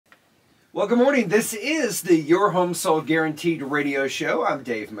Well, good morning. This is the Your Home Sold Guaranteed radio show. I'm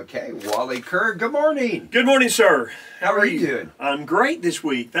Dave McKay. Wally Kerr, good morning. Good morning, sir. How are you doing? I'm great this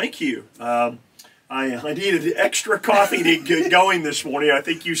week. Thank you. I needed extra coffee to get going this morning. I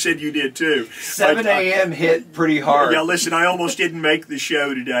think you said you did too. 7 a.m. hit pretty hard. Yeah, listen, I almost didn't make the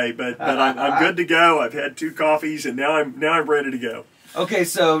show today, but I'm good to go. I've had 2 coffees, and now I'm ready to go. Okay,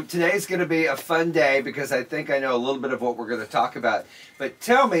 so today's going to be a fun day because I think I know a little bit of what we're going to talk about. But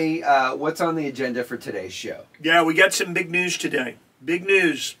tell me what's on the agenda for today's show. Yeah, we got some big news today. Big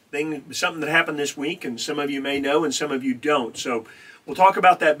news, something that happened this week, and some of you may know and some of you don't. So we'll talk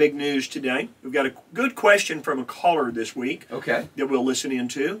about that big news today. We've got a good question from a caller this week that we'll listen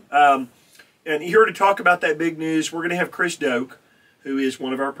into. And here to talk about that big news, we're going to have Chris Doke, who is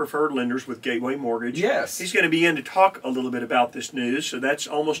one of our preferred lenders with Gateway Mortgage. Yes. He's going to be in to talk a little bit about this news, so that's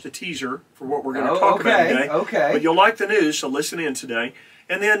almost a teaser for what we're going to talk about today. Okay. But you'll like the news, so listen in today.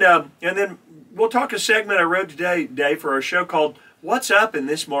 And then we'll talk a segment I wrote today, Dave, for our show called What's Up in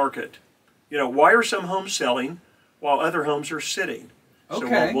This Market? You know, why are some homes selling while other homes are sitting?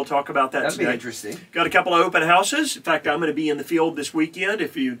 Okay. So we'll talk about that That'd today. That'd be interesting. Got a couple of open houses. In fact, I'm going to be in the field this weekend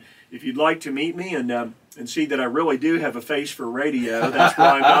if you'd like to meet me and see that I really do have a face for radio. That's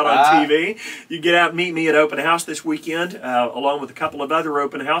why I'm not on TV. You get out and meet me at open house this weekend, along with a couple of other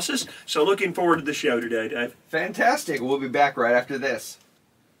open houses. So looking forward to the show today, Dave. Fantastic. We'll be back right after this.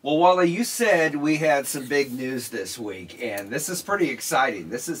 Well, Wally, you said we had some big news this week, and this is pretty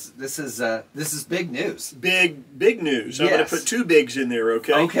exciting. This is big news. Big news. I'm Yes. going to put 2 bigs in there.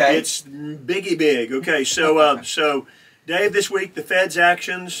 Okay. Okay. It's biggie big. Okay. So so Dave, this week the Fed's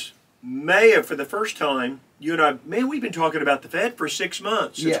actions may have, for the first time, you and I, man, we've been talking about the Fed for 6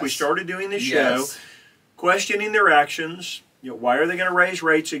 months since we started doing this show, questioning their actions. You know, why are they going to raise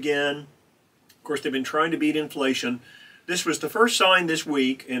rates again? Of course, they've been trying to beat inflation. This was the first sign this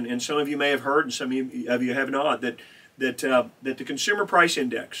week, and some of you may have heard, and some of you have not, that the Consumer Price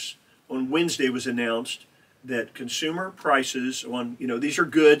Index on Wednesday was announced. That consumer prices on, you know, these are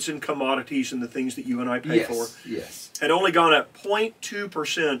goods and commodities and the things that you and I pay for, had only gone up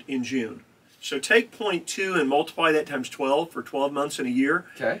 0.2% in June. So take 0.2 and multiply that times 12 for 12 months in a year.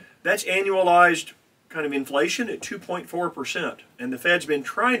 Okay. That's annualized kind of inflation at 2.4%. And the Fed's been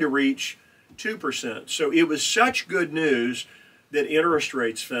trying to reach 2%. So it was such good news that interest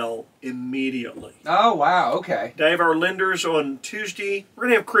rates fell immediately. Oh, wow, okay. Dave, our lenders on Tuesday, we're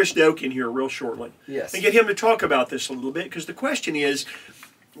going to have Chris Doke in here real shortly. Yes. And get him to talk about this a little bit, because the question is,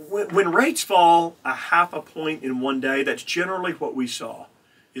 when rates fall a half a point in one day, that's generally what we saw,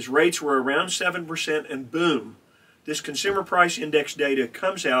 is rates were around 7% and boom, this Consumer Price Index data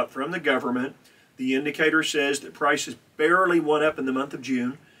comes out from the government. The indicator says that prices barely went up in the month of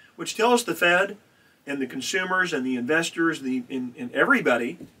June, which tells the Fed and the consumers and the investors and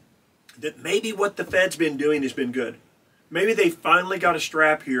everybody that maybe what the Fed's been doing has been good. Maybe they finally got a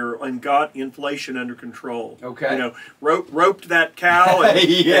strap here and got inflation under control. Okay. You know, roped that cow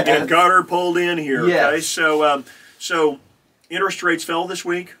and got her pulled in here. Yes. Okay. So interest rates fell this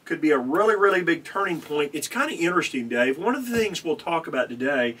week. Could be a really, really big turning point. It's kind of interesting, Dave. One of the things we'll talk about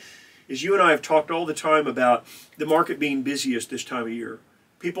today is you and I have talked all the time about the market being busiest this time of year.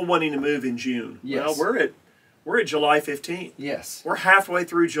 People wanting to move in June. Yes. Well, we're at July 15th. Yes. We're halfway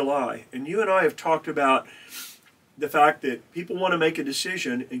through July. And you and I have talked about the fact that people want to make a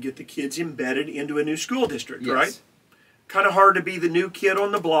decision and get the kids embedded into a new school district, right? Kind of hard to be the new kid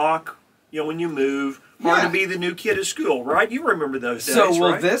on the block, you know, when you move. Hard to be the new kid at school, right? You remember those days, So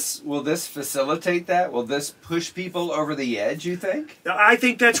will right? will this facilitate that? Will this push people over the edge, you think? Now, I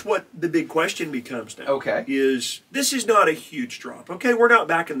think that's what the big question becomes now. Okay. Is this is not a huge drop. Okay, we're not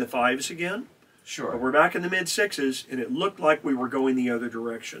back in the 5s again. Sure. But we're back in the mid-6s, and it looked like we were going the other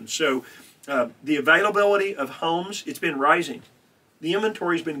direction. So the availability of homes, it's been rising. The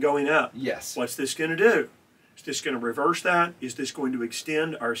inventory's been going up. Yes. What's this going to do? Is this going to reverse that? Is this going to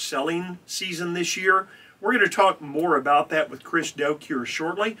extend our selling season this year? We're going to talk more about that with Chris Doke here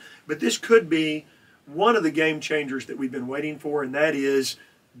shortly, but this could be one of the game changers that we've been waiting for, and that is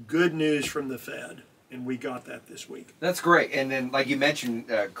good news from the Fed, and we got that this week. That's great. And then, like you mentioned,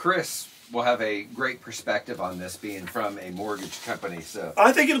 Chris will have a great perspective on this, being from a mortgage company. So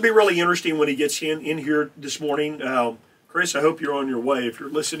I think it'll be really interesting when he gets in here this morning. Chris, I hope you're on your way if you're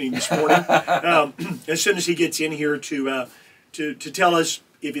listening this morning. As soon as he gets in here to tell us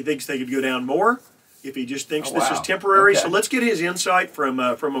if he thinks they could go down more, if he just thinks this is temporary. So let's get his insight from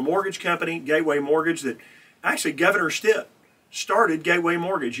a mortgage company, Gateway Mortgage, that actually Governor Stitt started Gateway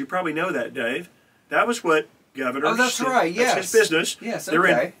Mortgage. You probably know that, Dave. That was what governors. Oh, that's right. Yes. That's his business. Yes, They're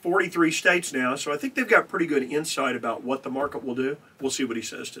in 43 states now, so I think they've got pretty good insight about what the market will do. We'll see what he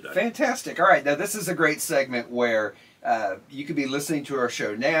says today. Fantastic. All right. Now, this is a great segment where you could be listening to our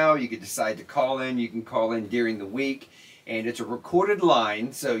show now. You could decide to call in. You can call in during the week. And it's a recorded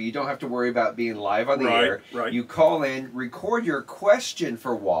line, so you don't have to worry about being live on the air. Right. You call in, record your question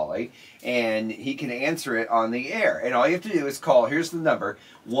for Wally, and he can answer it on the air. And all you have to do is call, here's the number,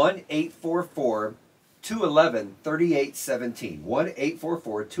 1-844-211-3817.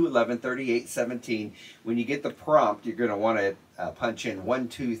 1-844-211-3817. When you get the prompt, you're going to want to punch in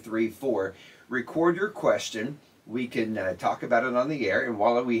 1234. Record your question. We can talk about it on the air. And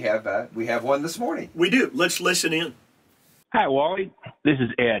Wally, we have one this morning. We do. Let's listen in. Hi, Wally. This is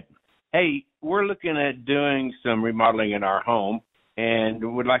Ed. Hey, we're looking at doing some remodeling in our home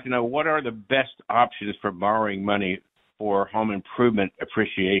and would like to know what are the best options for borrowing money for home improvement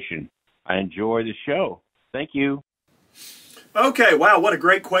appreciation. I enjoy the show. Thank you. Okay, wow, what a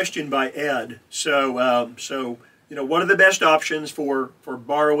great question by Ed. So what are the best options for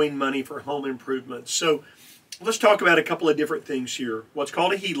borrowing money for home improvements? So let's talk about a couple of different things here. What's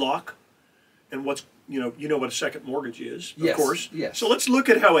called a HELOC and what a second mortgage is, of course. Yes. So let's look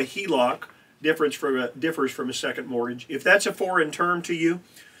at how a HELOC differs from a second mortgage. If that's a foreign term to you,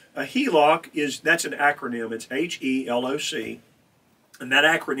 a HELOC that's an acronym. It's HELOC, and that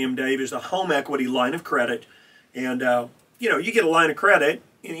acronym, Dave, is a home equity line of credit. And you get a line of credit,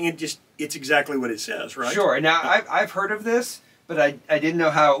 and it's exactly what it says, right? Sure. Now I've heard of this, but I didn't know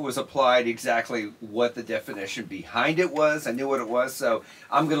how it was applied, exactly what the definition behind it was. I knew what it was, so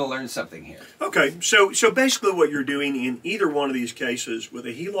I'm going to learn something here. Okay, so basically what you're doing in either one of these cases with a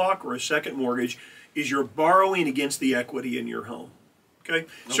HELOC or a second mortgage is you're borrowing against the equity in your home. Okay?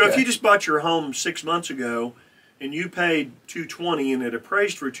 So if you just bought your home 6 months ago and you paid $220 and it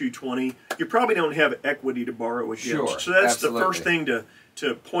appraised for $220, you probably don't have equity to borrow against. Sure, so that's absolutely. The first thing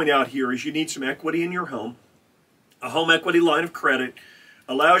to point out here is you need some equity in your home. A home equity line of credit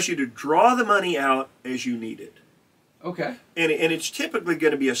allows you to draw the money out as you need it. Okay. And it's typically going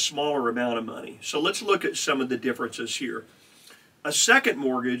to be a smaller amount of money. So let's look at some of the differences here. A second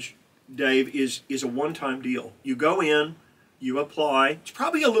mortgage, Dave, is a one-time deal. You go in, you apply. It's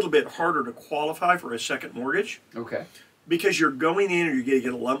probably a little bit harder to qualify for a second mortgage. Okay. Because you're going in and you're going to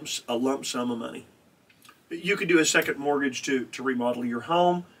get a lump sum of money. You could do a second mortgage to remodel your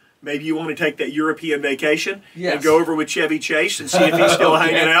home. Maybe you want to take that European vacation and go over with Chevy Chase and see if he's still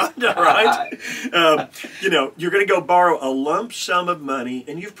hanging out, right? You're going to go borrow a lump sum of money,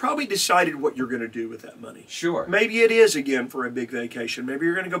 and you've probably decided what you're going to do with that money. Sure. Maybe it is, again, for a big vacation. Maybe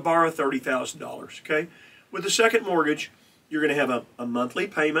you're going to go borrow $30,000, okay? With a second mortgage, you're going to have a monthly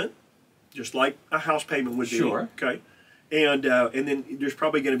payment, just like a house payment would be, okay? And then there's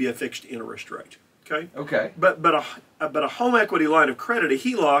probably going to be a fixed interest rate. Okay. But a home equity line of credit, a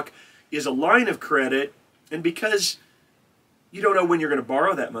HELOC, is a line of credit, and because you don't know when you're going to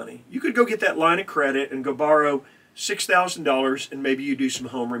borrow that money, you could go get that line of credit and go borrow $6,000, and maybe you do some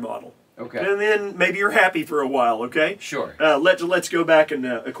home remodel. Okay. And then maybe you're happy for a while. Okay. Sure. Let's go back and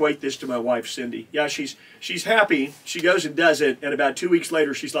equate this to my wife, Cindy. Yeah, she's happy. She goes and does it, and about 2 weeks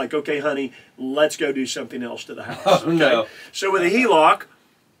later, she's like, "Okay, honey, let's go do something else to the house." Oh, okay? no. So with a HELOC,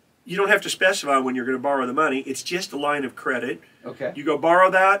 you don't have to specify when you're going to borrow the money. It's just a line of credit. Okay. You go borrow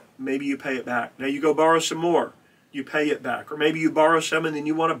that, maybe you pay it back. Now you go borrow some more, you pay it back. Or maybe you borrow some and then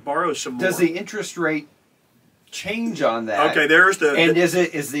you want to borrow some more. Does the interest rate change on that? Okay, there's the... And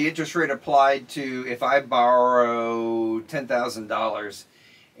is the interest rate applied to if I borrow $10,000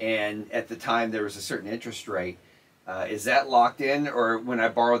 and at the time there was a certain interest rate, is that locked in? Or when I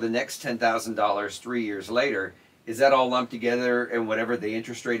borrow the next $10,000 3 years later, is that all lumped together and whatever the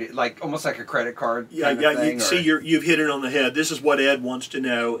interest rate is, like almost like a credit card kind of thing? See, you've hit it on the head. This is what Ed wants to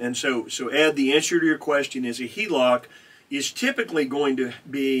know. And so Ed, the answer to your question is a HELOC is typically going to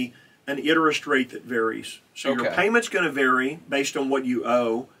be an interest rate that varies. So your payment's going to vary based on what you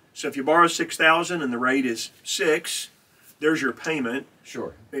owe. So if you borrow $6,000 and the rate is 6, there's your payment.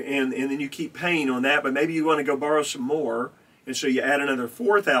 Sure. And then you keep paying on that, but maybe you want to go borrow some more, and so you add another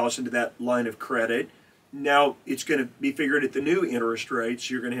 $4,000 to that line of credit. Now it's going to be figured at the new interest rate,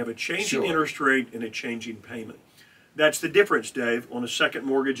 so you're going to have a changing interest rate and a changing payment. That's the difference, Dave. On a second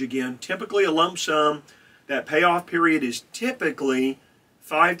mortgage, again, typically a lump sum. That payoff period is typically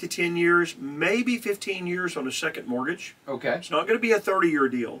 5 to 10 years, maybe 15 years on a second mortgage. Okay. It's not going to be a 30-year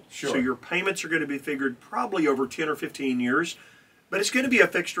deal. Sure. So your payments are going to be figured probably over 10 or 15 years, but it's going to be a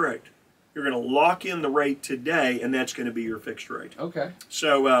fixed rate. You're going to lock in the rate today, and that's going to be your fixed rate. Okay.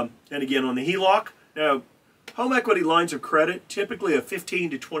 So, and again, on the HELOC, now, home equity lines of credit, typically a 15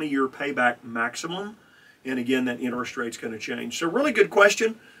 to 20-year payback maximum. and again, that interest rate's going to change. So really good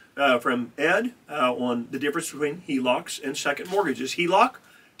question from Ed on the difference between HELOCs and second mortgages. HELOC,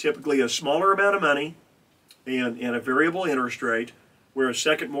 typically a smaller amount of money and a variable interest rate, whereas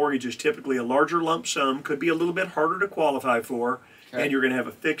second mortgage is typically a larger lump sum, could be a little bit harder to qualify for, and you're going to have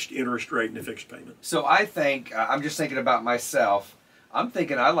a fixed interest rate and a fixed payment. So I think, I'm just thinking about myself, I'm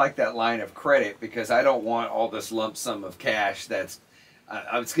thinking I like that line of credit because I don't want all this lump sum of cash that's,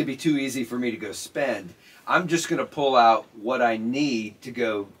 it's going to be too easy for me to go spend. I'm just going to pull out what I need to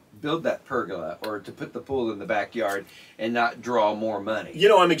go build that pergola or to put the pool in the backyard and not draw more money. You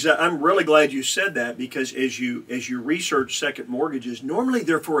know, I'm really glad you said that, because as you research second mortgages, normally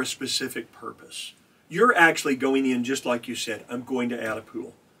they're for a specific purpose. You're actually going in, just like you said, I'm going to add a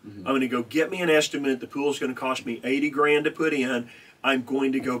pool. I'm going to go get me an estimate. The pool's going to cost me 80 grand to put in. I'm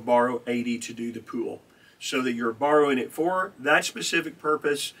going to go borrow 80 to do the pool, so that you're borrowing it for that specific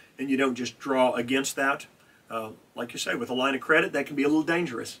purpose and you don't just draw against that. Like you say, with a line of credit, that can be a little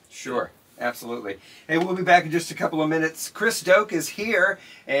dangerous. Sure, absolutely. Hey, we'll be back in just a couple of minutes. Chris Doke is here,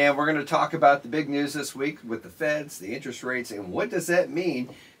 and we're going to talk about the big news this week with the feds, the interest rates, and what does that mean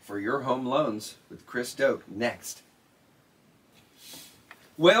for your home loans with Chris Doke next.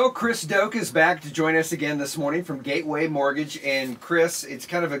 Well, Chris Doke is back to join us again this morning from Gateway Mortgage. And Chris, it's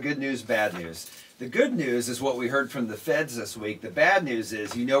kind of a good news, bad news. The good news is what we heard from the feds this week. The bad news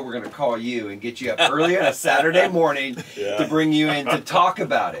is, you know, we're going to call you and get you up early on a Saturday morning to bring you in to talk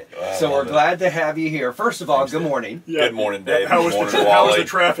about it. So we're glad to have you here. First of all, good morning. Yeah. Good morning, Dave. How was the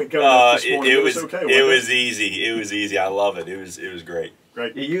traffic coming up this morning? It was easy. It was easy. I love it. It was great.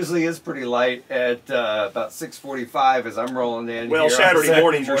 Great. It usually is pretty light at about 6:45 as I'm rolling in. Well, Saturday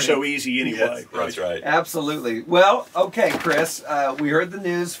mornings are so easy anyway. Yes, that's right. Absolutely. Well, okay, Chris, we heard the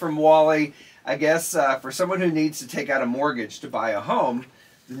news from Wally. I guess for someone who needs to take out a mortgage to buy a home,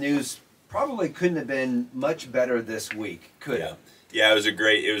 the news probably couldn't have been much better this week, could it? Yeah, it was a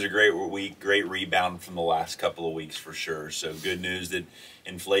great week, great rebound from the last couple of weeks for sure. So good news that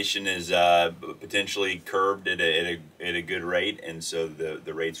inflation is potentially curbed at a good rate, and so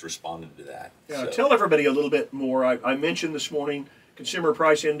the rates responded to that. Yeah, so tell everybody a little bit more. I mentioned this morning, consumer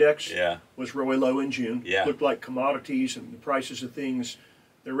price index was really low in June. Yeah. Looked like commodities and the prices of things,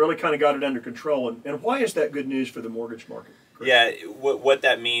 they really kind of got it under control. And why is that good news for the mortgage market? Chris? Yeah, what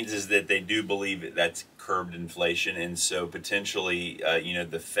that means is that they do believe that's curbed inflation, and so potentially,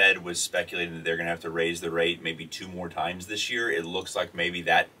 the Fed was speculating that they're going to have to raise the rate maybe 2 more times this year. It looks like maybe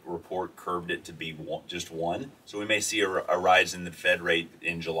that report curbed it to be just 1. So we may see a rise in the Fed rate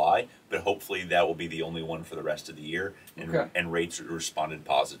in July, but hopefully that will be the only one for the rest of the year, and rates responded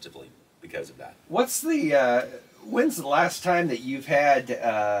positively because of that. What's the when's the last time that you've had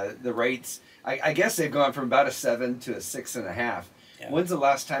the rates? I guess they've gone from about a 7 to a 6.5. Yeah. When's the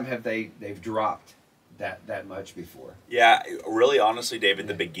last time they've dropped that much before? Yeah, really, honestly, Dave, at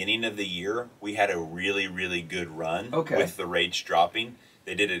the beginning of the year, we had a really, really good run with the rates dropping.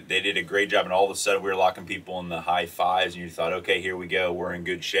 They did a great job, and all of a sudden we were locking people in the high 5s, and you thought, okay, here we go, we're in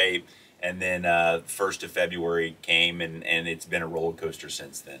good shape. And then 1st of February came, and it's been a roller coaster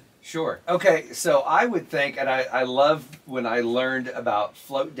since then. Sure. Okay, so I would think, and I love when I learned about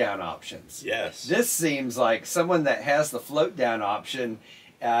float down options. Yes. This seems like someone that has the float down option,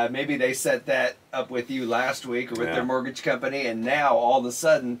 maybe they set that up with you last week or with their mortgage company, and now all of a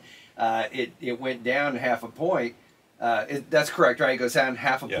sudden it went down 0.5 point. That's correct, right? It goes down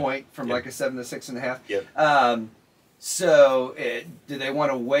 0.5 point from like a 7 to 6.5. Yep. So do they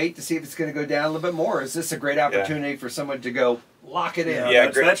want to wait to see if it's going to go down a little bit more? Or is this a great opportunity for someone to go lock it in?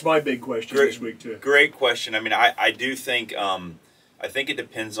 Yeah, that's my big question this week too. Great question. I mean, I do think I think it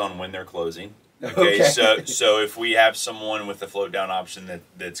depends on when they're closing. Okay. So if we have someone with a float down option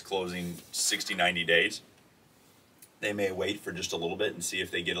that's closing 60, 90 days, they may wait for just a little bit and see if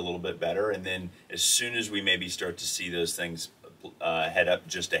they get a little bit better, and then as soon as we maybe start to see those things head up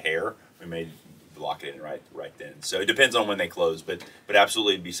just a hair, we may lock it in right then. So it depends on when they close, but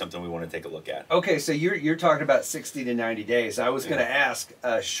absolutely it'd be something we want to take a look at. Okay, so you're talking about 60 to 90 days. I was going to ask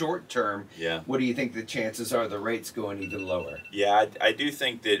short term. Yeah. What do you think the chances are the rates going even lower? Yeah, I do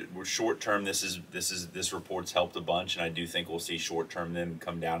think that short term this report's helped a bunch, and I do think we'll see short term them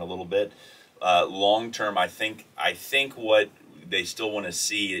come down a little bit. Long term, I think what they still want to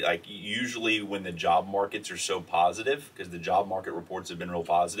see, like usually when the job markets are so positive, because the job market reports have been real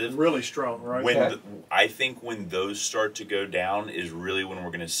positive, really strong, right? I think when those start to go down is really when we're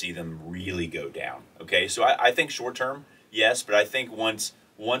going to see them really go down. Okay, so I think short term, yes, but I think once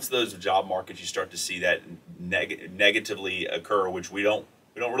those job markets, you start to see that negatively occur, which we don't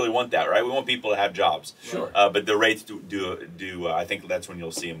really want that, right? We want people to have jobs. Sure. But the rates do I think that's when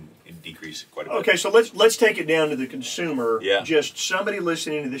you'll see them decrease quite a bit. Okay, so let's take it down to the consumer. Yeah. Just somebody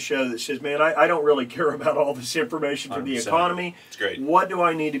listening to the show that says, man, I don't really care about all this information from the 100%. economy. It's great. What do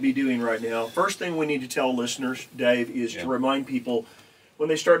I need to be doing right now? First thing we need to tell listeners, Dave, is to remind people when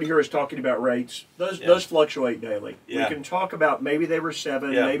they start to hear us talking about rates, those fluctuate daily. Yeah. We can talk about maybe they were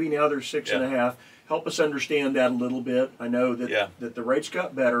 7, maybe now they're 6.5. Help us understand that a little bit. I know that that the rates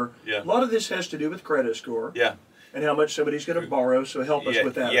got better. Yeah. A lot of this has to do with credit score. Yeah. And how much somebody's going to borrow, so help us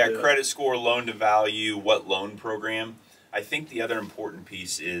with that. Yeah, credit score, loan to value, what loan program. I think the other important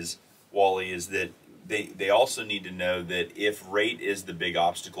piece is, Wally, is that they also need to know that if rate is the big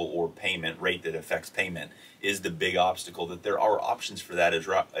obstacle, or payment, rate that affects payment is the big obstacle, that there are options for that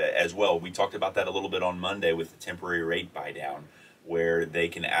as well. We talked about that a little bit on Monday with the temporary rate buy down, where they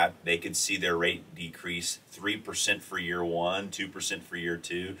could see their rate decrease 3% for year 1, 2% for year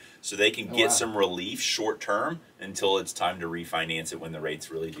 2, so they can get some relief short term until it's time to refinance it when the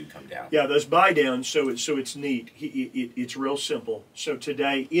rates really do come down. Yeah, those buy downs. So it's neat. It's real simple. So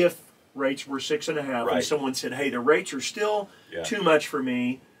today, if rates were 6.5, and someone said, "Hey, the rates are still too much for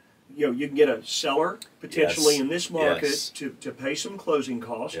me," you can get a seller potentially in this market to pay some closing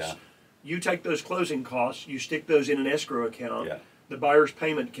costs. Yeah. You take those closing costs, you stick those in an escrow account. Yeah. The buyer's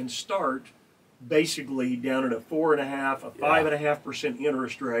payment can start basically down at a 4.5%, a 5.5%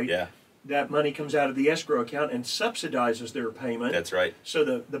 interest rate. Yeah. That money comes out of the escrow account and subsidizes their payment. That's right. So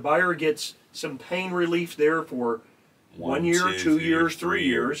the buyer gets some pain relief there for 1 year, 2 years, 3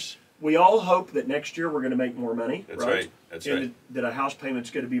 years. We all hope that next year we're going to make more money. That's right. That's right. And that a house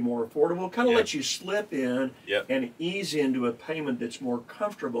payment's going to be more affordable. Kind of lets you slip in and ease into a payment that's more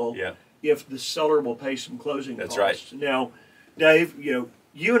comfortable if the seller will pay some closing costs. That's right. Now, Dave, you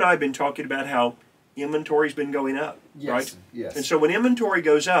and I have been talking about how inventory's been going up, right? Yes. And so when inventory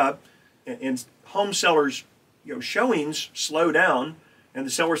goes up and home sellers, showings slow down, and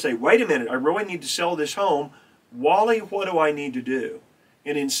the sellers say, "Wait a minute, I really need to sell this home. Wally, what do I need to do?"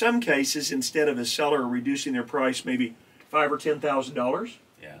 And in some cases, instead of a seller reducing their price maybe $5,000 or $10,000,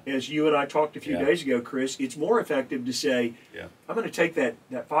 as you and I talked a few days ago, Chris, it's more effective to say, "I'm going to take that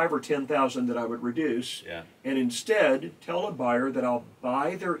 $5,000 or $10,000 that I would reduce, and instead tell a buyer that I'll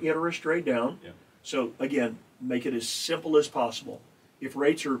buy their interest rate down." So again, make it as simple as possible. If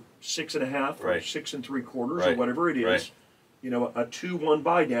rates are 6.5 or 6 3/4 or whatever it is, a 2-1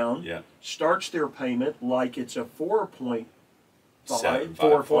 buy down starts their payment like it's a 4.75.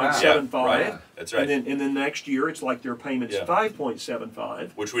 That's right. And then next year it's like their payment's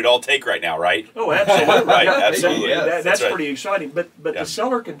 5.75. Which we'd all take right now, right? Oh, absolutely. Right, absolutely. That's pretty exciting. But the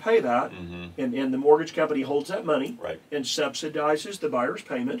seller can pay that, and the mortgage company holds that money and subsidizes the buyer's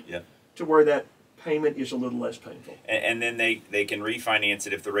payment to where that payment is a little less painful. And then they can refinance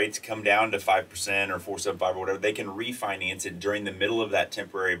it if the rates come down to 5% or 4.75 or whatever. They can refinance it during the middle of that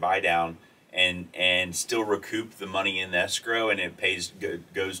temporary buy down and still recoup the money in the escrow, and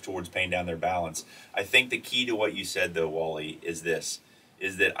it goes towards paying down their balance. I think the key to what you said, though, Wally, is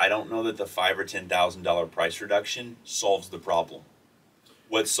that I don't know that the $5,000 or $10,000 price reduction solves the problem.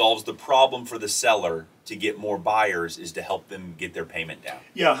 What solves the problem for the seller to get more buyers is to help them get their payment down.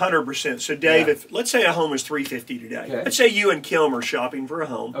 Yeah, 100%. So, Dave, if let's say a home is $350 today. Let's say you and Kim are shopping for a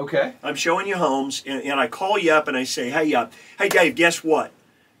home. Okay. I'm showing you homes, and I call you up and I say, "Hey, Dave, guess what?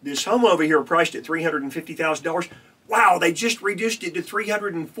 This home over here priced at $350,000. Wow, they just reduced it to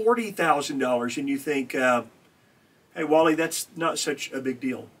 $340,000." And you think, "Hey, Wally, that's not such a big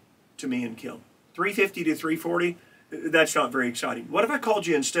deal to me and Kim. $350 to $340, that's not very exciting. What if I called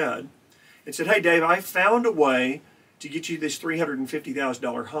you instead and said, 'Hey, Dave, I found a way to get you this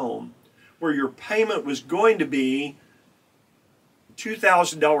 $350,000 home where your payment was going to be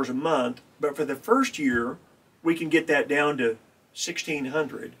 $2,000 a month, but for the first year, we can get that down to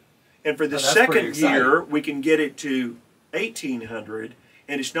 $1,600. And for the second year, we can get it to $1,800,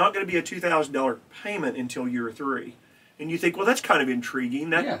 and it's not going to be a $2,000 payment until year 3. And you think, well, that's kind of intriguing.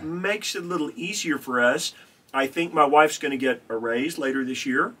 That makes it a little easier for us. I think my wife's going to get a raise later this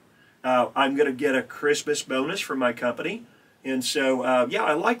year. I'm going to get a Christmas bonus from my company. And so,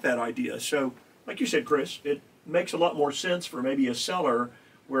 I like that idea. So, like you said, Chris, it makes a lot more sense for maybe a seller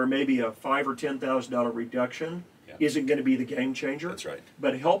where maybe a $5,000 or $10,000 reduction isn't going to be the game changer. That's right.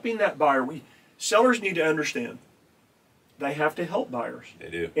 But helping that buyer, sellers need to understand they have to help buyers. They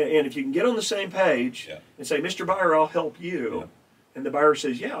do. And if you can get on the same page and say, "Mr. Buyer, I'll help you," and the buyer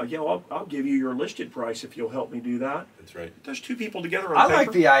says, I'll give you your listed price if you'll help me do that. That's right. Those two people together on I paper.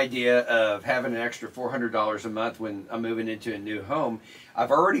 like the idea of having an extra $400 a month when I'm moving into a new home.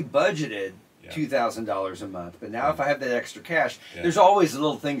 I've already budgeted $2,000 a month. But now if I have that extra cash, there's always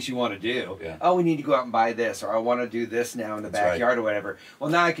little things you want to do. Oh, we need to go out and buy this, or I want to do this now in the backyard or whatever. Well,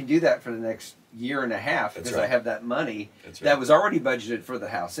 now I can do that for the next year and a half because I have that money that was already budgeted for the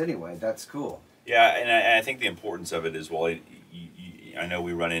house anyway. That's cool. Yeah, and I think the importance of it is, Wally, I know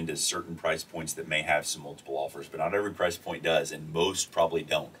we run into certain price points that may have some multiple offers, but not every price point does, and most probably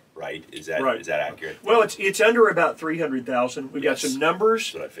don't. Right? Is that accurate? Well, it's under about 300,000. We've got some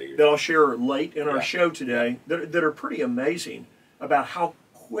numbers that I'll share late in our show today that are pretty amazing about how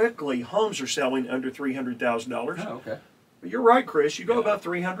quickly homes are selling under $300,000. Oh, okay. But you're right, Chris. You go above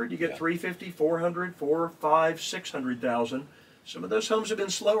 300, you get 350, 400, 4, 5, 600,000. Some of those homes have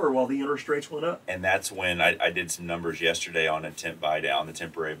been slower while the interest rates went up. And that's when I did some numbers yesterday on a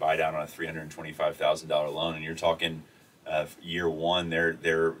temporary buy down on a $325,000 loan, and you're talking. Year one,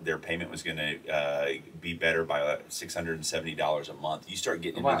 their payment was going to be better by $670 a month. You start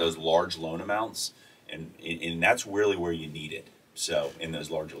getting into those large loan amounts, and that's really where you need it. So in those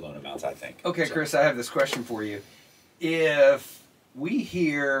larger loan amounts, I think. Okay, so. Chris, I have this question for you. If we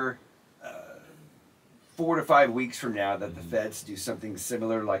hear 4 to 5 weeks from now that the feds do something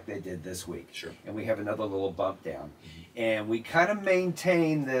similar like they did this week, and we have another little bump down, and we kind of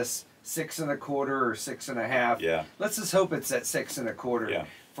maintain this 6 1/4 or 6 1/2. Let's just hope it's at 6 1/4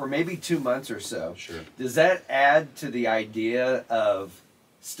 for maybe 2 months or so. Does that add to the idea of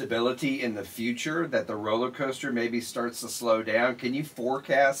stability in the future, that the roller coaster maybe starts to slow down? Can you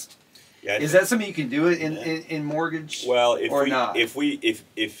forecast? Is that something you can do in mortgage? Well, not? If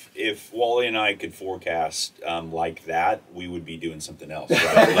Wally and I could forecast like that, we would be doing something else.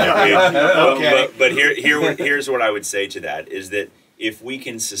 Right? But here's what I would say to that is that if we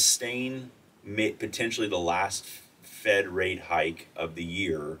can sustain potentially the last Fed rate hike of the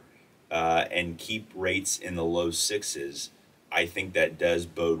year and keep rates in the low 6s, I think that does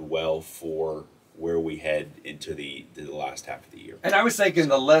bode well for where we head into the last half of the year. And I was thinking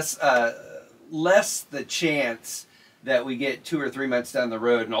the less the chance that we get 2 or 3 months down the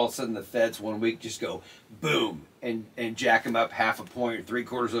road and all of a sudden the Feds 1 week just go boom and jack them up 1/2 point or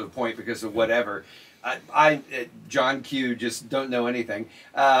 3/4 of a point because of whatever. John Q just don't know anything.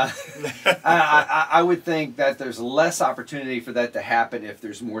 I would think that there's less opportunity for that to happen if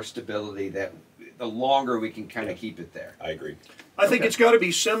there's more stability, that the longer we can kind of keep it there. I agree. I think it's got to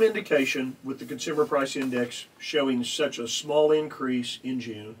be some indication with the Consumer Price Index showing such a small increase in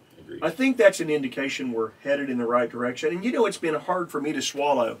June. Agreed. I think that's an indication we're headed in the right direction. And you know, it's been hard for me to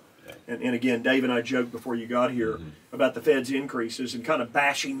swallow. And again, Dave and I joked before you got here about the Fed's increases and kind of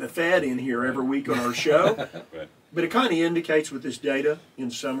bashing the Fed in here every week on our show. But it kind of indicates with this data, in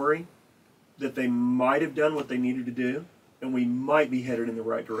summary, that they might have done what they needed to do, and we might be headed in the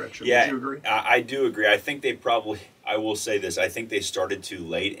right direction. Yeah, would you agree? I do agree. I think they probably, I will say this, I think they started too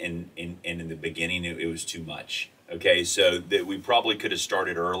late, and in the beginning it was too much. Okay, so that we probably could have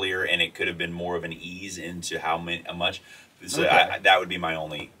started earlier, and it could have been more of an ease into how much. So that would be my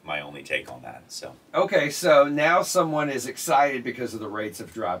only take on that. So okay, so now someone is excited because of the rates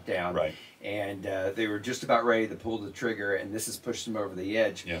have dropped down, right? And they were just about ready to pull the trigger, and this has pushed them over the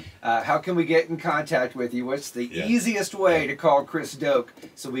edge. How can we get in contact with you? What's the easiest way to call Chris Doke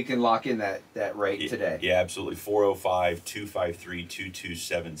so we can lock in that rate today? Yeah, absolutely.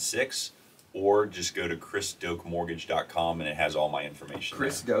 405-253-2276. Or just go to chrisdokemortgage.com and it has all my information.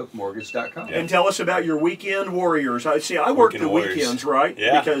 chrisdokemortgage.com. And tell us about your weekend warriors. I work the weekends, right?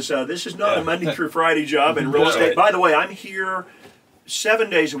 Because this is not a Monday through Friday job in real estate. By the way, I'm here 7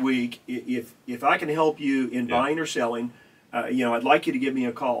 days a week. If I can help you in buying or selling, I'd like you to give me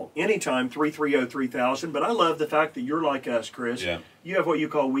a call anytime, 330-3000. But I love the fact that you're like us, Chris. You have what you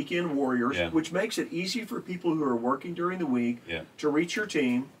call weekend warriors, which makes it easy for people who are working during the week to reach your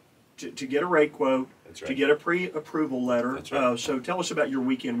team, to get a rate quote, to get a pre-approval letter. So tell us about your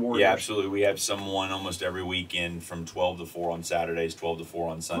weekend warriors. Yeah, absolutely. We have someone almost every weekend from 12 to 4 on Saturdays, 12 to 4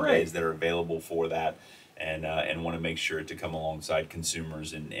 on Sundays that are available for that, and want to make sure to come alongside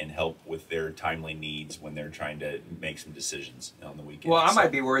consumers and help with their timely needs when they're trying to make some decisions on the weekend. Well, I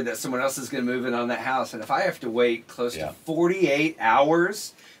might be worried that someone else is going to move in on that house, and if I have to wait close to 48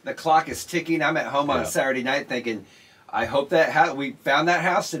 hours, the clock is ticking. I'm at home on a Saturday night thinking, I hope that we found that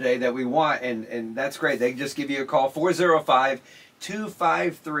house today that we want, and that's great. They just give you a call,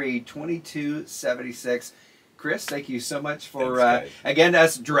 405-253-2276. Chris, thank you so much for, again,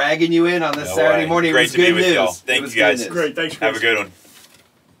 us dragging you in on this Saturday morning. Great it was good news. Y'all. Thank you, guys. Great, thanks, Chris. Have a good one.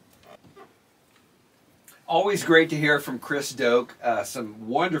 Always great to hear from Chris Doke. Some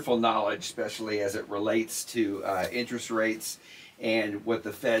wonderful knowledge, especially as it relates to interest rates and what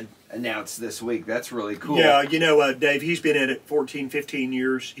the Fed announced this week. That's really cool. Yeah, you know, Dave, he's been in it 14, 15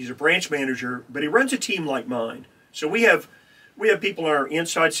 years. He's a branch manager, but he runs a team like mine. So we have people in our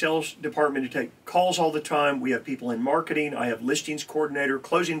inside sales department who take calls all the time. We have people in marketing. I have listings coordinator,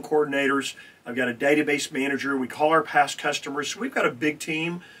 closing coordinators. I've got a database manager. We call our past customers. So we've got a big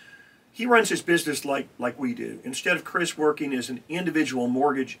team. He runs his business like we do. Instead of Chris working as an individual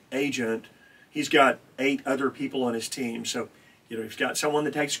mortgage agent, he's got 8 other people on his team. So, you know, he's got someone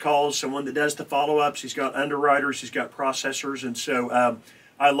that takes calls, someone that does the follow-ups. He's got underwriters. He's got processors. And so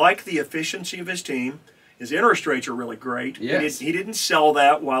I like the efficiency of his team. His interest rates are really great. Yes. He didn't sell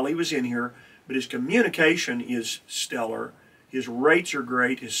that while he was in here, but his communication is stellar. His rates are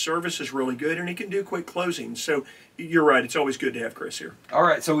great. His service is really good, and he can do quick closings. So you're right. It's always good to have Chris here. All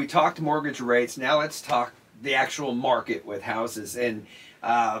right. So we talked mortgage rates. Now let's talk the actual market with houses. And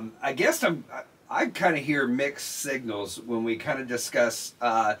I guess I kind of hear mixed signals when we kind of discuss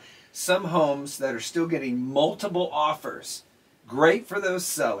some homes that are still getting multiple offers. Great for those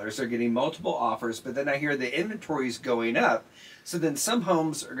sellers. They're getting multiple offers, but then I hear the inventory is going up. So then some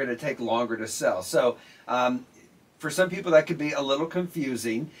homes are going to take longer to sell. So for some people that could be a little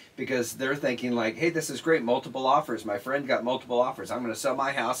confusing because they're thinking like, hey, this is great, multiple offers. My friend got multiple offers. I'm going to sell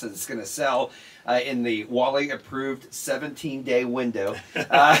my house and it's going to sell in the Wally approved 17-day window,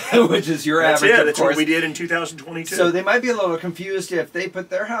 which is your That's average, it. of That's course. what we did in 2022. So they might be a little confused if they put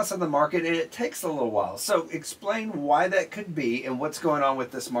their house on the market and it takes a little while. So explain why that could be and what's going on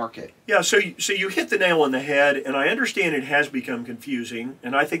with this market. Yeah, so you hit the nail on the head, and I understand it has become confusing,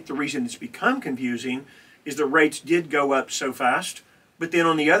 and I think the reason it's become confusing is the rates did go up so fast, but then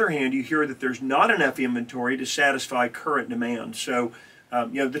on the other hand, you hear that there's not enough inventory to satisfy current demand. So,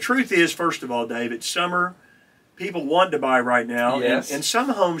 you know, the truth is, first of all, Dave, it's summer. People want to buy right now, Yes. and some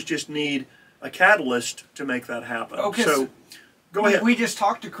homes just need a catalyst to make that happen. Okay, so go ahead. We just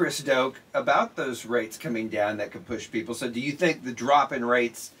talked to Chris Doke about those rates coming down that could push people. So do you think the drop in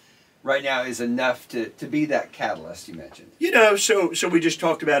rates right now is enough to be that catalyst you mentioned? You know, so we just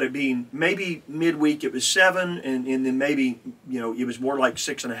talked about it being maybe midweek it was 7, and then maybe, you know, it was more like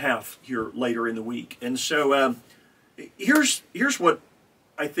 6.5 here later in the week. And so here's what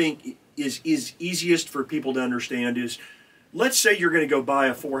I think is easiest for people to understand is, let's say you're going to go buy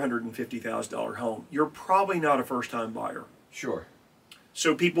a $450,000 home. You're probably not a first-time buyer. Sure.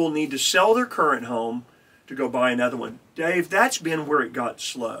 So people need to sell their current home to go buy another one. Dave, that's been where it got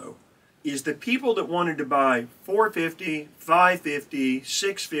slow. Is the people that wanted to buy $450,000, $550,000,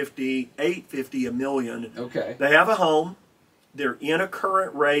 $650,000, $850,000, $1 million. Okay. They have a home. They're in a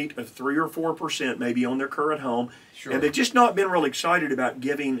current rate of 3 or 4% maybe on their current home. Sure. And they've just not been really excited about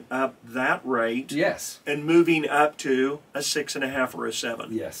giving up that rate. Yes. And moving up to a 6.5 or a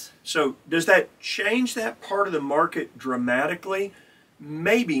 7. Yes. So does that change that part of the market dramatically?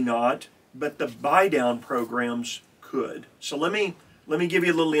 Maybe not, but the buy-down programs could. So let me give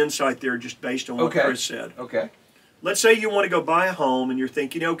you a little insight there just based on what Chris said. Okay. Let's say you want to go buy a home and you're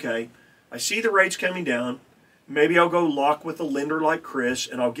thinking, okay, I see the rates coming down. Maybe I'll go lock with a lender like Chris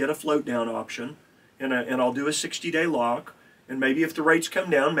and I'll get a float down option and I'll do a 60-day lock. And maybe if the rates come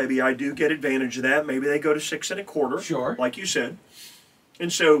down, maybe I do get advantage of that. Maybe they go to 6.25, Sure, like you said.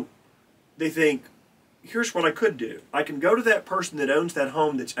 And so they think, here's what I could do. I can go to that person that owns that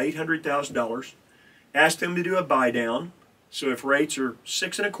home that's $800,000, ask them to do a buy down. So if rates are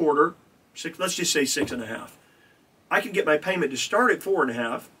 6.25, let's just say 6.5, I can get my payment to start at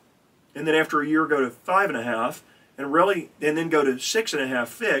 4.5, and then after a year go to 5.5, and then go to 6.5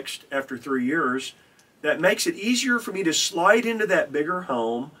 fixed after 3 years. That makes it easier for me to slide into that bigger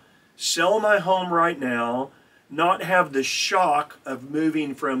home, sell my home right now, not have the shock of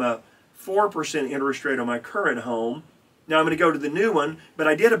moving from a 4% interest rate on my current home. Now I'm going to go to the new one, but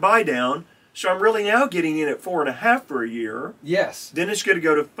I did a buy down, so I'm really now getting in at 4.5 for a year. Yes. Then it's going to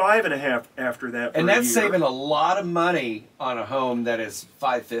go to 5.5 after that. And that's saving a lot of money on a home that is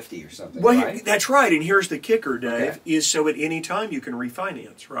 $550 or something. Well, right? That's right. And here's the kicker, Dave, Okay. is so at any time you can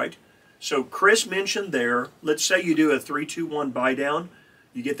refinance, right? So Chris mentioned there, let's say you do a 3-2-1 buy down,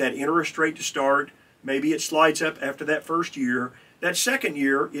 you get that interest rate to start. Maybe it slides up after that first year. That second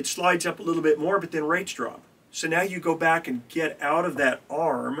year, it slides up a little bit more, but then rates drop. So now you go back and get out of that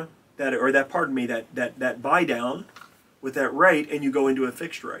arm, that buy down with that rate, and you go into a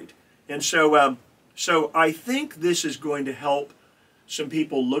fixed rate. And so, so I think this is going to help some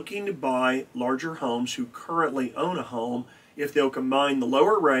people looking to buy larger homes who currently own a home if they'll combine the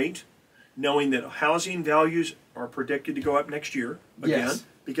lower rate, knowing that housing values are predicted to go up next year again. Yes.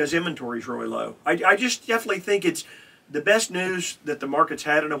 Because inventory is really low. I just definitely think it's the best news that the market's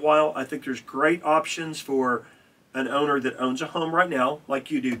had in a while. I think there's great options for an owner that owns a home right now,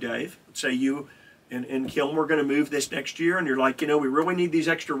 like you do, Dave. Say you and Kim, we're going to move this next year, and you're like, we really need these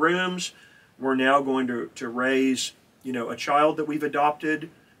extra rooms. We're now going to raise, a child that we've adopted.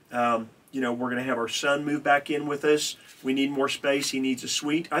 We're going to have our son move back in with us. We need more space. He needs a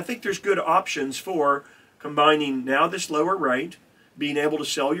suite. I think there's good options for combining now this lower rate, being able to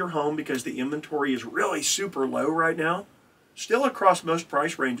sell your home because the inventory is really super low right now. Still across most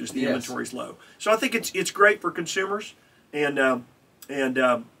price ranges, the inventory is low. So I think it's great for consumers, and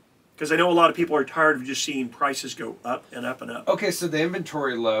because I know a lot of people are tired of just seeing prices go up and up and up. Okay, so the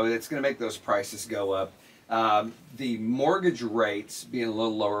inventory low, that's going to make those prices go up. The mortgage rates being a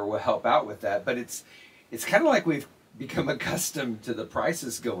little lower will help out with that, but it's kind of like we've become accustomed to the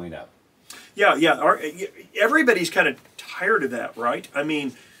prices going up. Yeah. Everybody's kind of tired of that, right? I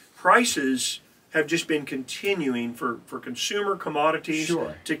mean, prices have just been continuing for consumer commodities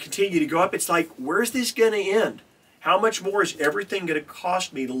to continue to go up. It's like, where's this going to end? How much more is everything going to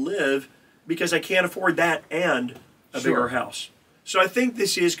cost me to live because I can't afford that and a bigger house? So I think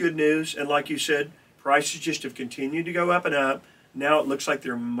this is good news. And like you said, prices just have continued to go up and up. Now it looks like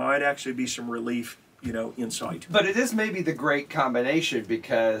there might actually be some relief, in sight. But it is maybe the great combination,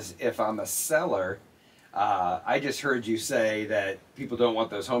 because if I'm a seller, I just heard you say that people don't want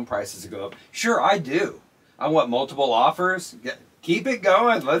those home prices to go up. Sure, I do. I want multiple offers. Keep it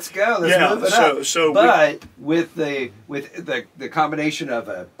going. Let's go. Let's move it up. But with the combination of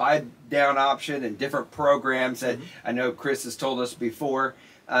a buy down option and different programs that I know Chris has told us before,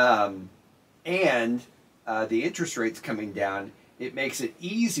 and the interest rates coming down, it makes it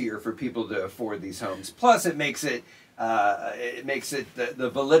easier for people to afford these homes. Plus, it makes it the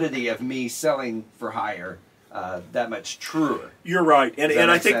validity of me selling for higher that much truer. You're right,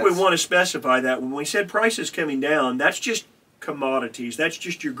 and I think we want to specify that when we said prices coming down, that's just commodities. That's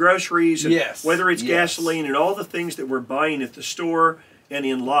just your groceries, and whether it's gasoline and all the things that we're buying at the store and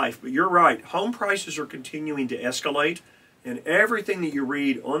in life. But you're right, home prices are continuing to escalate, and everything that you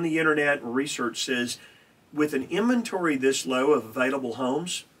read on the internet and research says, with an inventory this low of available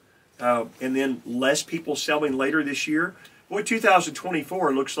homes, and then less people selling later this year, boy,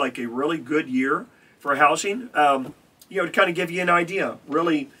 2024 looks like a really good year for housing. To kind of give you an idea,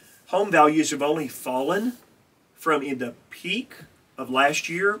 really, home values have only fallen from in the peak of last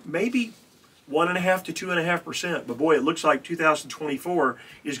year, maybe 1.5% to 2.5%. But boy, it looks like 2024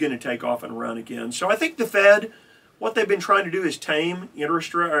 is going to take off and run again. So I think the Fed, what they've been trying to do is tame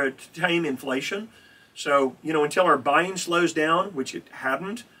inflation. So, until our buying slows down, which it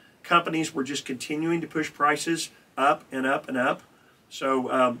hadn't, companies were just continuing to push prices up and up and up. So,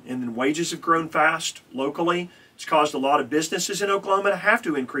 and then wages have grown fast locally. It's caused a lot of businesses in Oklahoma to have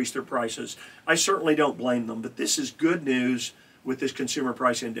to increase their prices. I certainly don't blame them, but this is good news with this consumer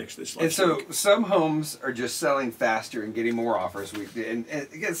price index this last week. And so some homes are just selling faster and getting more offers. And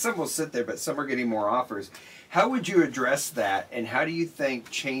again, some will sit there, but some are getting more offers. How would you address that, and how do you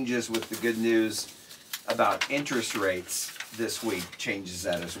think changes with the good news about interest rates this week changes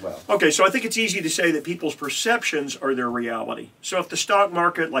that as well? Okay, so I think it's easy to say that people's perceptions are their reality. So if the stock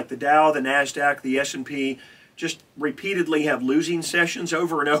market, like the Dow, the NASDAQ, the S&P, just repeatedly have losing sessions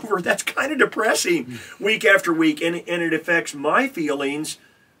over and over, that's kind of depressing week after week, and it affects my feelings,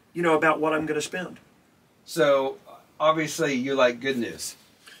 about what I'm going to spend. So obviously you like good news,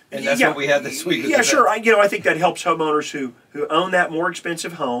 and that's what we had this week. Yeah, sure. I think that helps homeowners who own that more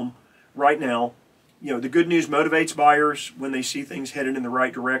expensive home right now. The good news motivates buyers when they see things headed in the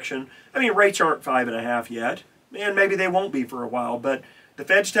right direction. I mean, rates aren't 5.5 yet, and maybe they won't be for a while, but the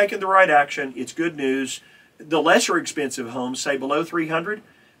Fed's taking the right action. It's good news. The lesser expensive homes, say below 300,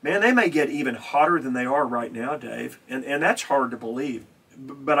 man, they may get even hotter than they are right now, Dave, and that's hard to believe.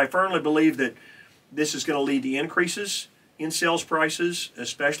 But I firmly believe that this is going to lead to increases in sales prices,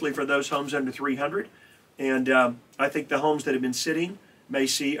 especially for those homes under 300. And I think the homes that have been sitting may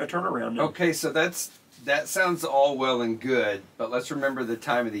see a turnaround now. Okay, so that sounds all well and good, but let's remember the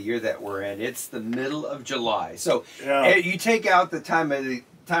time of the year that we're in. It's the middle of July. So you take out the time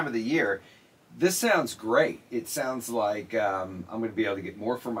of the year. This sounds great. It sounds like I'm going to be able to get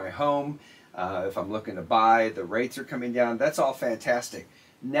more for my home. If I'm looking to buy, the rates are coming down. That's all fantastic.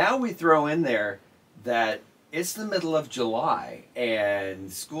 Now we throw in there that it's the middle of July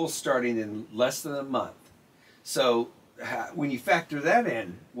and school's starting in less than a month. So when you factor that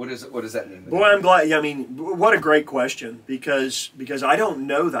in, what does that mean? Boy, I'm glad. I mean, what a great question, because I don't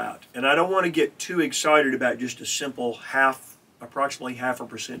know that, and I don't want to get too excited about just a simple approximately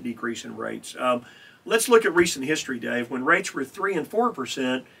 0.5% decrease in rates. Let's look at recent history, Dave. When rates were 3% and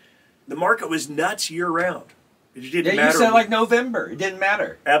 4%, the market was nuts year round. It didn't matter. matter. You said like November. It didn't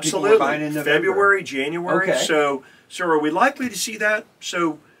matter. Absolutely. February, January. Okay. So are we likely to see that?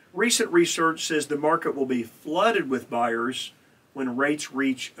 So recent research says the market will be flooded with buyers when rates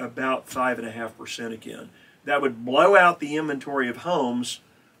reach about 5.5% again. That would blow out the inventory of homes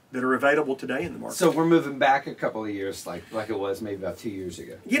that are available today in the market. So we're moving back a couple of years, like it was maybe about 2 years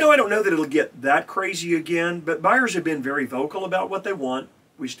ago. You know, I don't know that it'll get that crazy again, but buyers have been very vocal about what they want.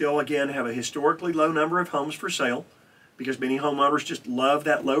 We still, again, have a historically low number of homes for sale because many homeowners just love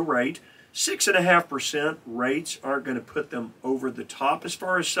that low rate. 6.5% rates aren't going to put them over the top as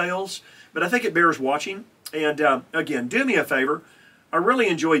far as sales, but I think it bears watching. And again, do me a favor. I really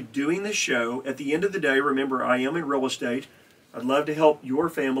enjoy doing this show. At the end of the day, remember, I am in real estate. I'd love to help your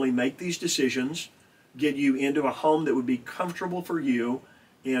family make these decisions, get you into a home that would be comfortable for you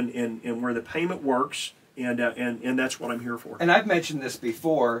and where the payment works, and that's what I'm here for. And I've mentioned this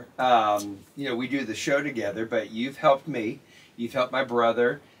before. You know, we do the show together, but you've helped me. You've helped my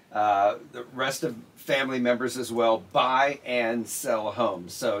brother, the rest of family members as well, buy and sell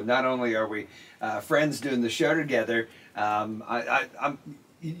homes. So not only are we friends doing the show together,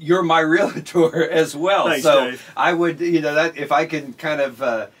 you're my realtor as well. Thanks, so Dave. I would, you know, that if I can kind of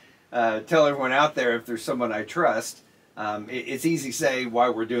tell everyone out there, if there's someone I trust, it's easy to say why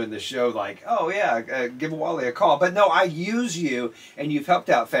we're doing this show, like, oh yeah, give Wally a call. But no, I use you, and you've helped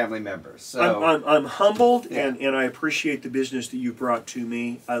out family members. So I'm humbled, yeah. and I appreciate the business that you brought to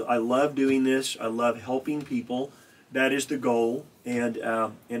me. I love doing this. I love helping people. That is the goal. And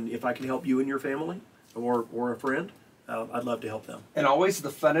if I can help you and your family or a friend, I'd love to help them. And always the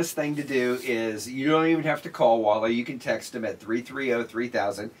funnest thing to do is you don't even have to call Wally. You can text him at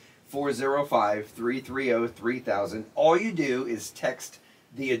 330-3000, 405-330-3000. All you do is text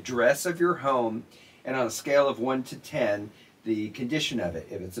the address of your home, and on a scale of 1 to 10, the condition of it.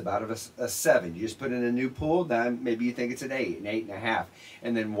 If it's about a 7, you just put in a new pool, then maybe you think it's an 8, an 8.5.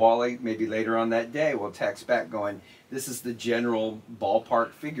 And then Wally, maybe later on that day, will text back going, this is the general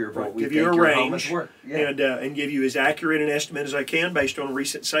ballpark figure of what we think your home is worth. Yeah. And give you as accurate an estimate as I can based on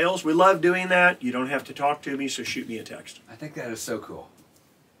recent sales. We love doing that. You don't have to talk to me, so shoot me a text. I think that is so cool.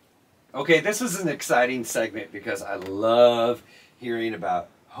 Okay, this is an exciting segment because I love hearing about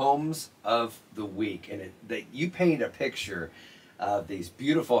homes of the week, and you paint a picture of these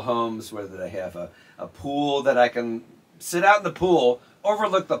beautiful homes, whether they have a pool that I can sit out in the pool,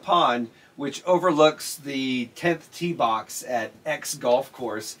 overlook the pond, which overlooks the 10th tee box at X golf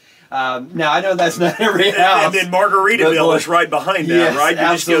course. Now, I know that's not every house. And then Margaritaville is right behind that, yes, right? You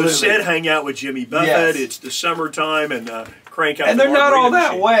absolutely. just go sit, hang out with Jimmy Buffett. Yes. It's the summertime, and crank out and the they're not all margarita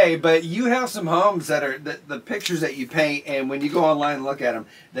that machine. way, but you have some homes that are the pictures that you paint, and when you go online and look at them,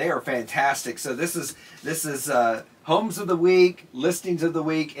 they are fantastic. So this is homes of the week, listings of the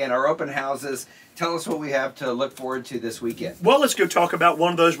week, and our open houses. Tell us what we have to look forward to this weekend. Well, let's go talk about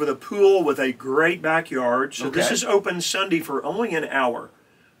one of those with a pool with a great backyard. So Okay. this is open Sunday for only an hour,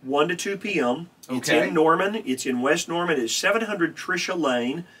 1 to 2 p.m. It's Okay. in Norman. It's in West Norman. It's 700 Tricia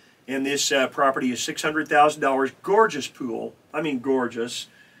Lane, and this property is $600,000. Gorgeous pool. I mean, gorgeous.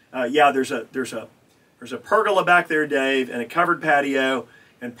 Yeah, there's a pergola back there, Dave, and a covered patio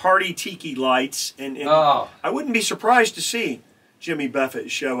and party tiki lights. And Oh. I wouldn't be surprised to see Jimmy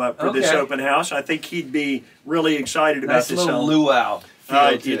Buffett show up for this Okay. open house. I think he'd be really excited about Nice this little home. luau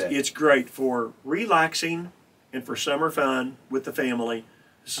feel to it. It's great for relaxing and for summer fun with the family.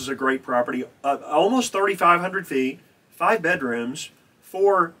 This is a great property. Almost 3,500 feet, 5 bedrooms,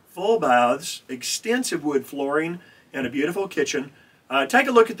 4 full baths, extensive wood flooring, and a beautiful kitchen. Take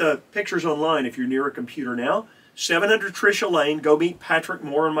a look at the pictures online if you're near a computer now. 700 Tricia Lane. Go meet Patrick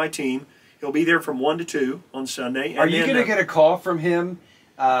Moore and my team. He'll be there from 1 to 2 on Sunday. Are you going to get a call from him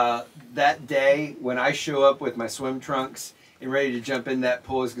that day when I show up with my swim trunks and ready to jump in that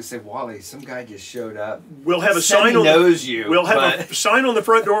pool? He's going to say, Wally, some guy just showed up. We'll have a Said sign he on knows you. We'll have but- a sign on the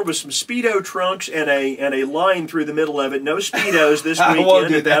front door with some Speedo trunks and a line through the middle of it. No Speedos this I weekend won't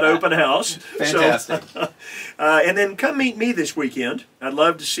do at that that. open house. Fantastic. So, and then come meet me this weekend. I'd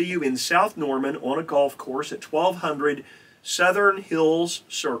love to see you in South Norman on a golf course at 1200 Southern Hills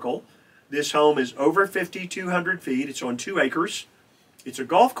Circle. This home is over 5,200 feet. It's on 2 acres. It's a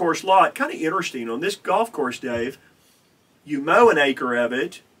golf course lot. Kind of interesting. On this golf course, Dave, you mow an acre of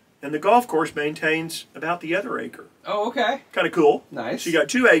it, and the golf course maintains about the other acre. Oh, okay. Kind of cool. Nice. So you got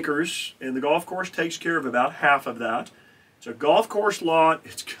 2 acres, and the golf course takes care of about half of that. It's a golf course lot.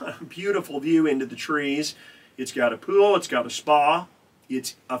 It's got a beautiful view into the trees. It's got a pool. It's got a spa.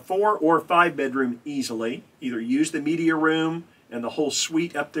 It's a 4 or 5 bedroom easily. Either use the media room and the whole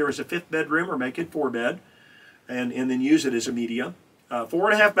suite up there as a 5th bedroom, or make it 4 bed, and then use it as a media.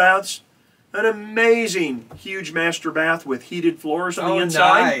 4.5 baths, An amazing, huge master bath with heated floors on the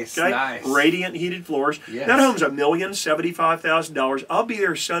inside. Nice, nice. Radiant heated floors. Yes. That home's $1,075,000. I'll be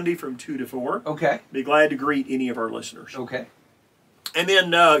there Sunday from 2 to 4. Okay. Be glad to greet any of our listeners. Okay. And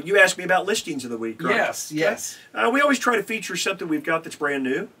then you asked me about listings of the week, right? Yes, yes. We always try to feature something we've got that's brand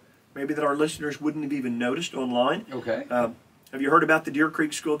new, maybe that our listeners wouldn't have even noticed online. Okay. Have you heard about the Deer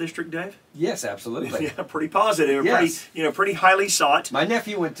Creek School District, Dave? Yes, absolutely. Yeah, pretty positive. Yes. Pretty highly sought. My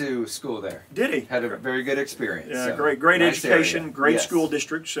nephew went to school there. Did he? Had a very good experience. Yeah, so, great nice education, area. great Yes. school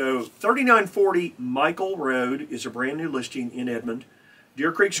district. So 3940 Michael Road is a brand new listing in Edmond.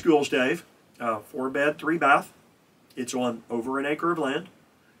 Deer Creek Schools, Dave, 4-bed, 3-bath. It's on over an acre of land.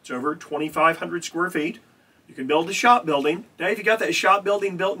 It's over 2,500 square feet. You can build a shop building. Dave, you got that shop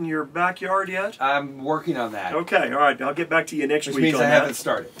building built in your backyard yet? I'm working on that. Okay, all right. I'll get back to you next Which week means on I that. haven't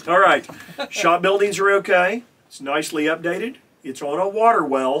started. All right. Shop buildings are okay. It's nicely updated. It's on a water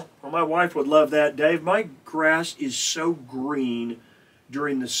well. Well, my wife would love that, Dave. My grass is so green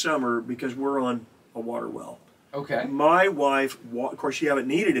during the summer because we're on a water well. Okay. My wife, of course, you haven't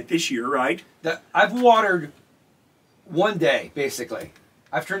needed it this year, right? I've watered one day, basically.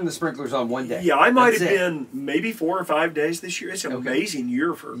 I've turned the sprinklers on one day. Yeah, I might That's have it. been maybe 4 or 5 days this year. It's an amazing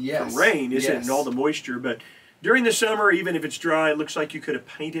year for rain, isn't it, and all the moisture. But during the summer, even if it's dry, it looks like you could have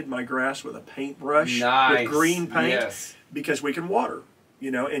painted my grass with a paintbrush with green paint because we can water,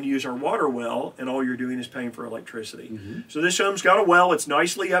 and use our water well, and all you're doing is paying for electricity. So this home's got a well. It's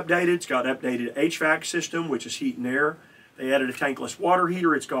nicely updated. It's got updated HVAC system, which is heat and air. They added a tankless water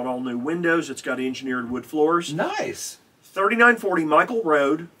heater. It's got all new windows. It's got engineered wood floors. Nice. 3940 Michael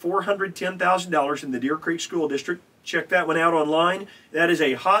Road, $410,000 in the Deer Creek School District. Check that one out online. That is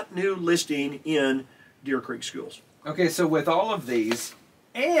a hot new listing in Deer Creek Schools. Okay, so with all of these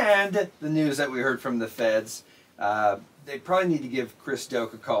and the news that we heard from the feds, they probably need to give Chris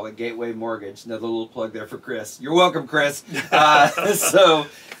Doke a call at Gateway Mortgage. Another little plug there for Chris. You're welcome, Chris. Man,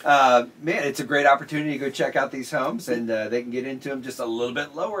 it's a great opportunity to go check out these homes, and they can get into them just a little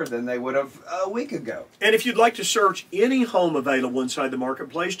bit lower than they would have a week ago. And if you'd like to search any home available inside the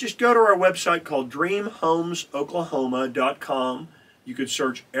marketplace, just go to our website called dreamhomesoklahoma.com. You could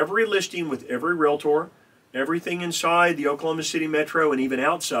search every listing with every realtor, everything inside the Oklahoma City metro and even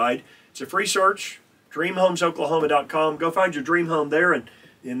outside. It's a free search. dreamhomesoklahoma.com. Go find your dream home there and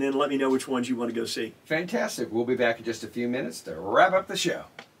then let me know which ones you want to go see. Fantastic. We'll be back in just a few minutes to wrap up the show.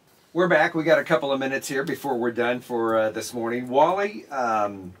 We're back. We got a couple of minutes here before we're done for this morning. Wally,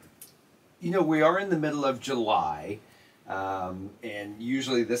 we are in the middle of July, and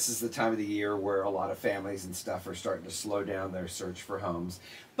usually this is the time of the year where a lot of families and stuff are starting to slow down their search for homes.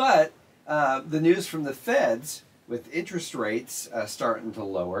 But the news from the feds with interest rates starting to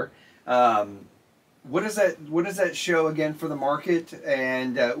lower, what does that show again for the market,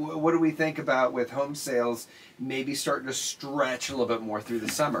 and what do we think about with home sales maybe starting to stretch a little bit more through the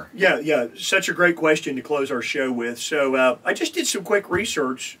summer? Yeah, such a great question to close our show with. So I just did some quick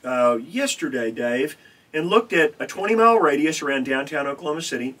research yesterday, Dave, and looked at a 20-mile radius around downtown Oklahoma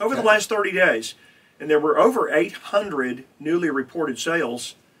City over the last 30 days, and there were over 800 newly reported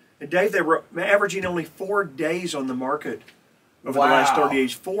sales. And Dave, they were averaging only 4 days on the market over the last 30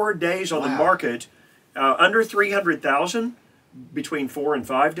 days. 4 days on the market. Under 300,000 between 4 and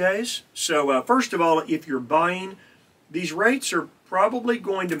 5 days. So first of all, if you're buying, these rates are probably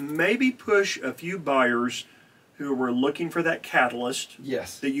going to maybe push a few buyers who were looking for that catalyst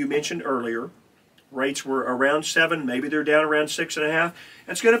that you mentioned earlier. Rates were around 7, maybe they're down around 6.5.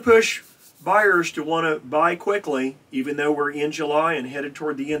 That's going to push buyers to want to buy quickly, even though we're in July and headed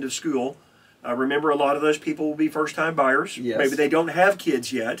toward the end of school. Remember, a lot of those people will be first-time buyers. Maybe they don't have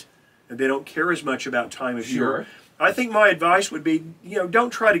kids yet, and they don't care as much about time of year. I think my advice would be,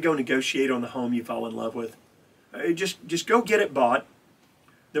 don't try to go negotiate on the home you fall in love with. Just go get it bought.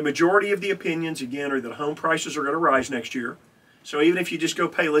 The majority of the opinions, again, are that home prices are going to rise next year. So even if you just go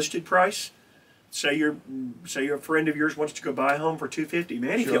pay listed price, say a friend of yours wants to go buy a home for $250,000.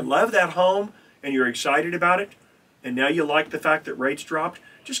 Man, if you love that home and you're excited about it, and now you like the fact that rates dropped,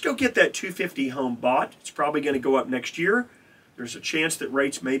 just go get that $250,000 home bought. It's probably going to go up next year. There's a chance that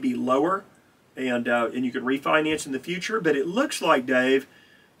rates may be lower, and you can refinance in the future. But it looks like, Dave,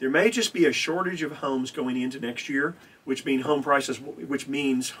 there may just be a shortage of homes going into next year, which means home prices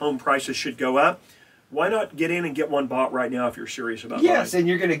should go up. Why not get in and get one bought right now if you're serious about buying? And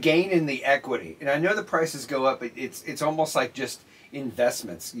you're going to gain in the equity. And I know the prices go up, but it's almost like just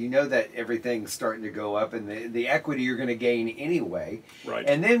investments. You know that everything's starting to go up, and the equity you're going to gain anyway. Right.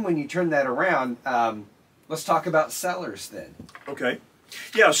 And then when you turn that around, let's talk about sellers then. Okay.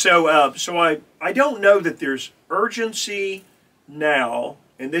 Yeah, so I don't know that there's urgency now,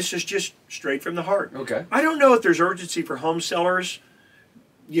 and this is just straight from the heart. Okay. I don't know if there's urgency for home sellers,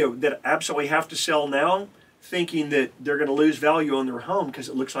 that absolutely have to sell now, thinking that they're going to lose value on their home because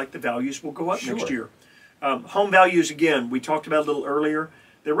it looks like the values will go up next year. Home values, again, we talked about a little earlier,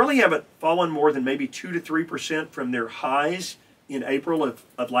 they really haven't fallen more than maybe 2 to 3% from their highs in April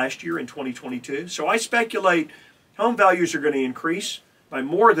of last year in 2022. So I speculate home values are going to increase by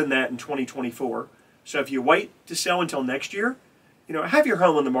more than that in 2024. So if you wait to sell until next year, have your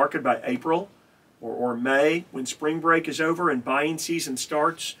home on the market by April or May when spring break is over and buying season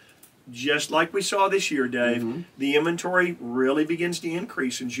starts. Just like we saw this year, Dave, the inventory really begins to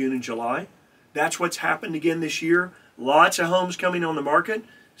increase in June and July. That's what's happened again this year. Lots of homes coming on the market.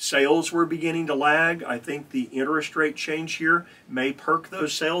 Sales were beginning to lag. I think the interest rate change here may perk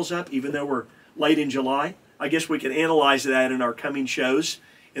those sales up, even though we're late in July. I guess we can analyze that in our coming shows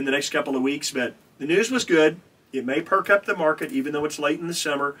in the next couple of weeks, but the news was good. It may perk up the market, even though it's late in the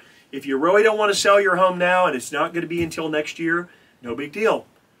summer. If you really don't want to sell your home now and it's not going to be until next year, no big deal.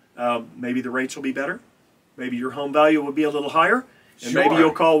 Maybe the rates will be better. Maybe your home value will be a little higher. And maybe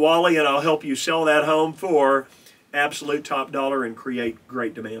you'll call Wally and I'll help you sell that home for absolute top dollar and create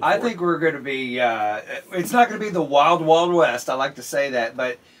great demand for I think we're going to be, it's not going to be the wild, wild west. I like to say that.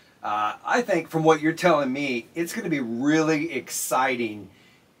 But I think from what you're telling me, it's going to be really exciting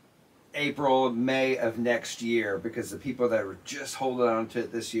April, May of next year, because the people that are just holding on to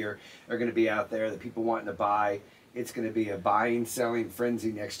it this year are going to be out there, the people wanting to buy. It's going to be a buying, selling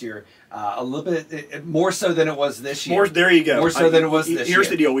frenzy next year, a little bit more so than it was this year. There you go. More so than it was this year. Here's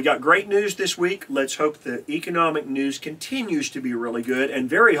the deal. We got great news this week. Let's hope the economic news continues to be really good and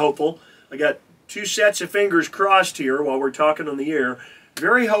very hopeful. I got 2 sets of fingers crossed here while we're talking on the air.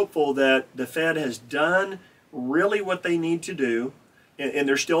 Very hopeful that the Fed has done really what they need to do. And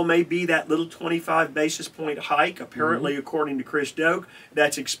there still may be that little 25 basis point hike, apparently, according to Chris Doke,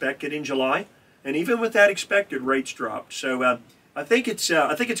 that's expected in July. And even with that expected, rates dropped. So I think it's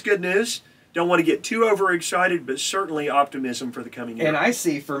good news. Don't want to get too overexcited, but certainly optimism for the coming year. And I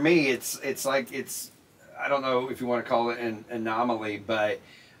see, for me, it's I don't know if you want to call it an anomaly, but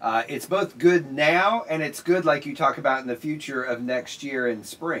it's both good now and it's good, like you talk about, in the future of next year in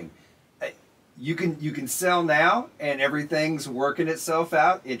spring. You can sell now and everything's working itself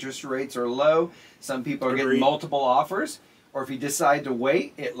out. Interest rates are low. Some people are getting multiple offers. Or if you decide to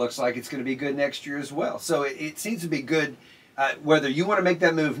wait, it looks like it's going to be good next year as well. So it seems to be good whether you want to make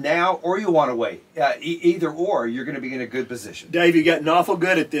that move now or you want to wait. Either or, you're going to be in a good position. Dave, you've gotten awful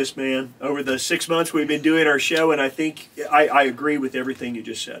good at this, man, over the 6 months we've been doing our show, and I think I agree with everything you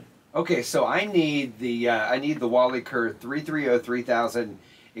just said. Okay, so I need the Wally Kerr 330-3000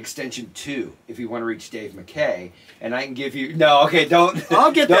 extension 2 if you want to reach Dave McKay, and I can give you don't.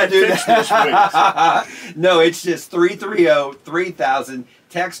 I'll get that fixed this week. No, it's just 330-3000.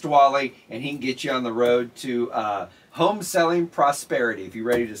 Text Wally, and he can get you on the road to home selling prosperity. If you're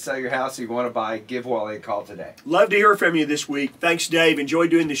ready to sell your house or you want to buy, give Wally a call today. Love to hear from you this week. Thanks, Dave. Enjoy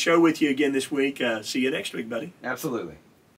doing the show with you again this week. See you next week, buddy. Absolutely.